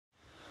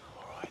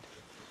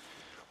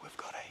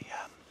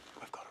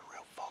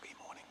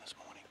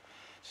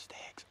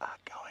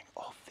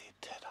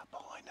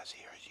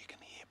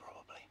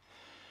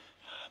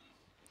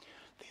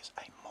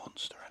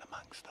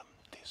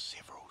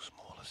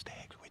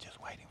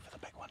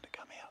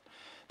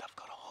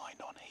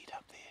on heat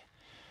up there.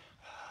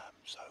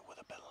 So with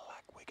a bit of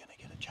luck, we're going to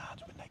get a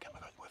chance when they come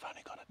across. We've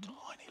only got a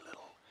tiny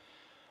little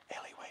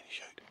alleyway to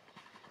shoot.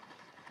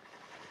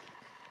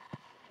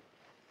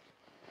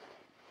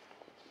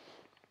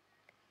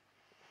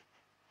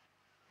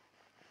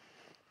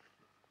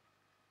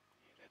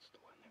 Yeah, that's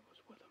the one that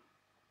was with him.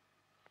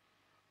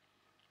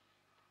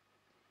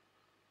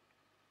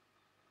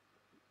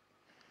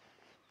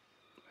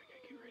 Okay,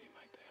 get ready,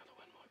 mate. The other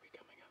one might be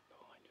coming up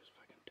behind, just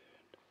fucking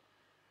turned.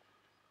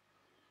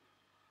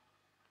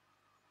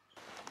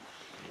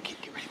 Get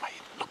ready,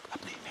 mate. Look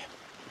up there now.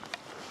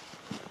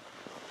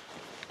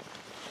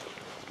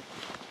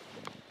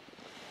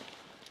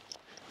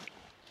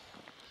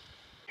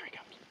 Here he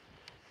comes.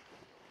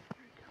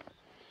 Here he comes.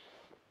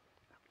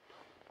 Up the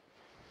top.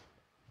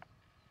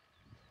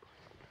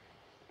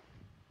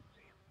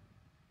 See him?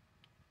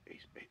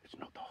 It's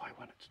not the high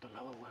one, it's the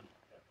lower one.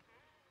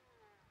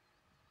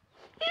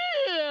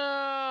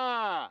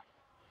 Yeah!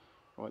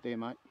 Right there,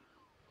 mate.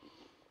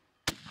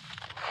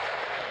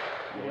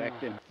 You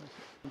whacked him.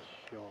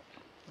 Shot.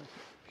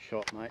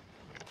 Shot, mate.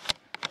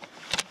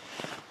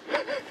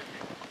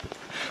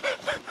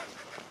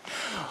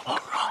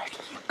 Alright,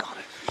 you got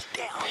it.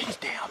 He's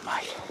down,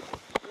 mate.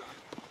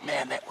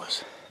 Man, that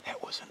was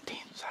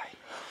intense, eh?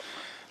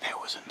 That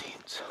was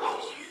intense.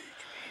 He's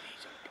huge, man.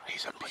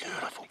 He's a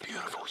beautiful,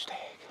 beautiful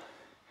stag.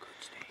 Good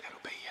stag. That'll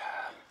be,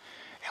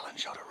 Alan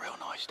shot a real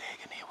nice stag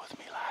in here with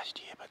me last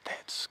year, but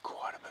that's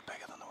quite a bit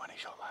bigger than the one he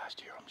shot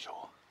last year, I'm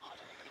sure. I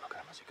didn't even look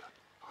at him, is he good?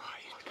 Oh,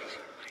 he's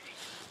pretty.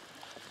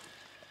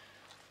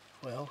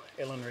 Well,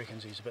 Ellen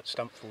reckons he's a bit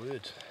stumped for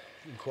words,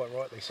 and quite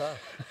rightly so.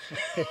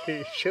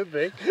 He should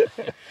be.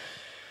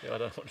 Yeah, I don't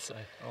know what to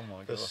say. Oh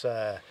my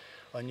God.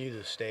 I knew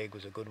the stag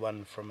was a good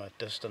one from a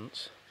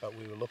distance, but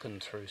we were looking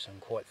through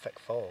some quite thick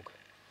fog.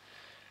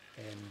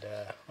 And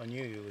I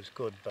knew he was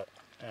good, but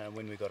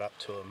when we got up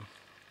to him,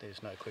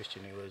 there's no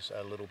question he was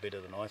a little better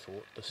than I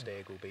thought. The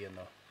stag will be in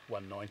the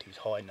 190s,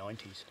 high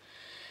 90s,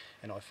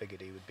 and I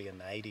figured he would be in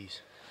the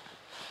 80s.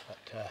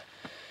 But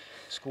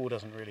score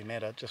doesn't really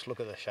matter, just look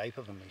at the shape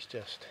of him. He's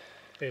just,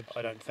 absolutely.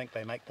 I don't think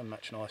they make them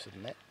much nicer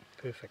than that.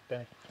 Perfect,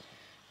 eh?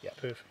 Yeah,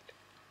 perfect.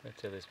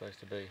 That's how they're supposed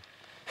to be.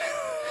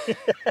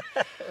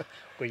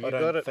 Well, you I got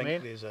don't it, think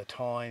man. there's a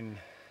time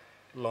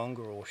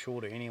longer or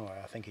shorter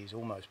anyway. I think he's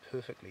almost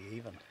perfectly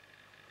even.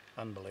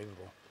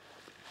 Unbelievable.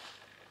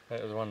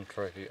 That was one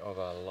trophy of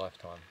a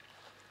lifetime.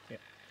 Yeah.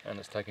 And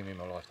it's taken me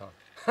my lifetime.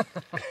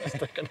 It's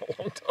taken a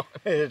long time.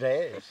 It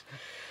has.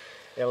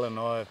 Ellen and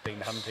I have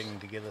been hunting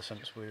together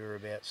since we were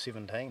about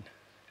 17.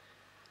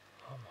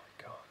 Oh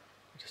my God.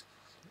 Just,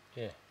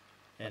 yeah.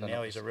 And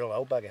now he's a real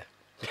old bugger.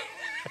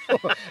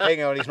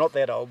 Hang on, he's not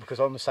that old because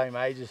I'm the same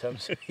age as him.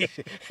 So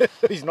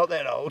he's not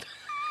that old.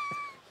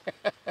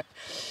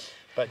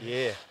 But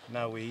yeah,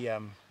 no,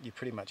 you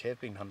pretty much have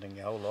been hunting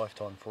your whole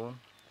lifetime for him.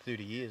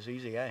 30 years,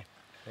 easy, eh?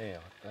 Yeah,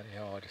 bloody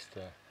hell, I just,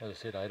 as I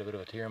said, I had a bit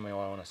of a tear in my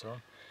eye when I saw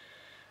him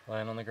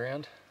laying on the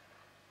ground.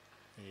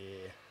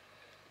 Yeah,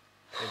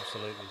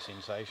 absolutely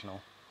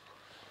sensational.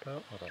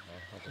 Well, I don't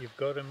know. you've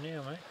got him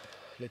now, mate.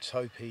 Let's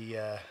hope he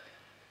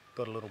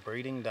got a little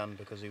breeding done,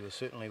 because he was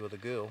certainly with a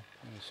girl.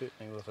 He was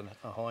certainly with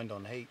a hind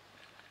on heat.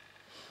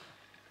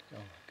 Oh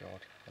my God.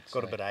 That's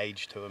got a bit of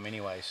age to him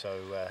anyway, so...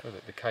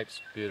 the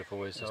cape's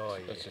beautiful. It's just, yeah.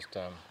 It's just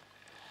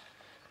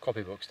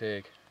copybook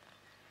stag.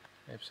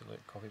 Absolute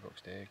copybook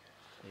stag.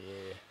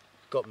 Yeah.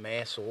 Got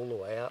mass all the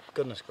way up.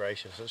 Goodness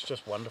gracious, it's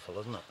just wonderful,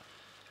 isn't it?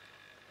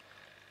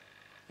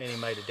 And he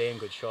made a damn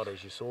good shot,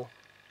 as you saw.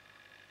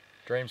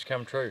 Dreams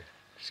come true.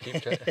 Just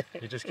keep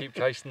you just keep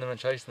chasing them, and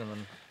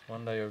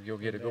one day you'll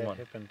get a good one.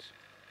 Happens.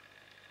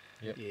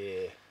 Yep.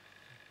 Yeah.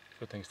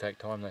 Good things take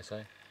time, they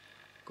say.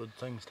 Good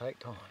things take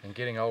time. And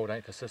getting old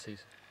ain't for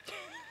sissies.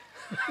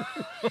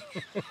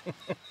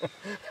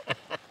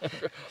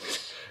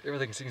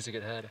 Everything seems to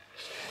get harder.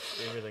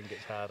 Everything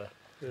gets harder.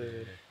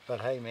 Yeah. But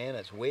hey man,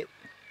 it's wet.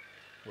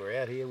 We're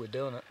out here, we're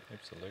doing it.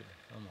 Absolutely.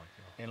 Oh my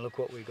God. And look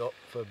what we got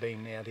for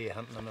being out here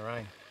hunting in the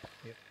rain.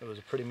 Yep. It was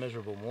a pretty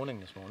miserable morning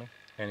this morning.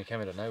 And he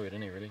came out of nowhere,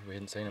 didn't he, really? We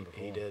hadn't seen him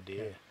before. He did,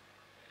 yeah.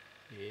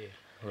 Yeah.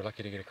 We were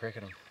lucky to get a crack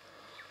at him.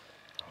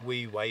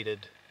 We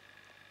waited,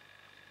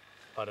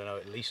 I don't know,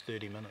 at least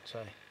 30 minutes,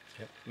 eh?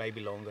 Yep.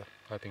 Maybe longer.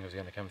 Hoping he was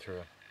going to come through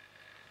a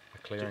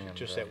clearing.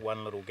 Just that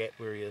one little gap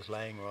where he is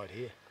laying right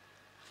here.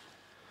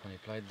 And he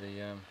played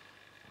it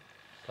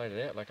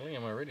out luckily,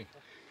 and we're ready.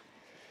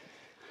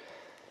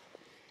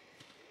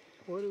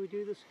 Why do we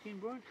do this again,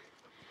 Brian?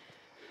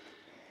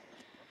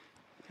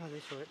 Oh,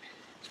 that's right.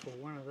 It's for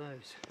one of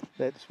those.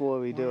 That's why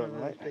we do One it,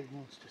 of mate. those big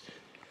monsters.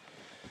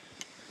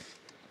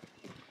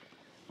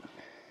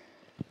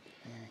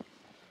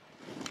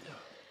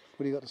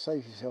 What do you got to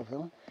say for yourself,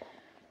 Alan?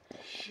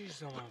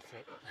 She's on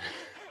fat.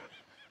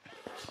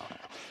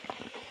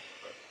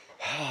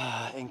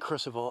 And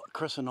Chris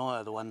and I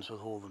are the ones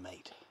with all the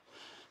meat.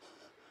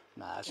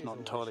 Nah, it's not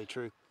entirely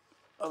true.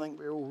 I think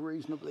we're all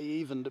reasonably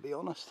even, to be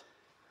honest.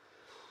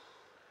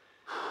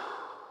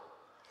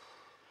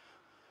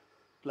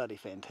 Bloody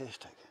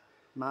fantastic.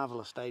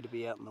 Marvellous day to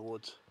be out in the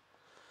woods.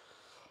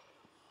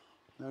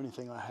 The only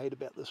thing I hate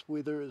about this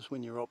weather is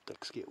when your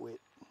optics get wet.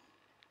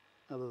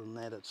 Other than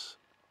that, it's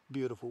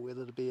beautiful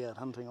weather to be out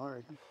hunting, I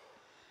reckon.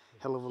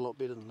 Hell of a lot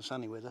better than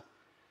sunny weather.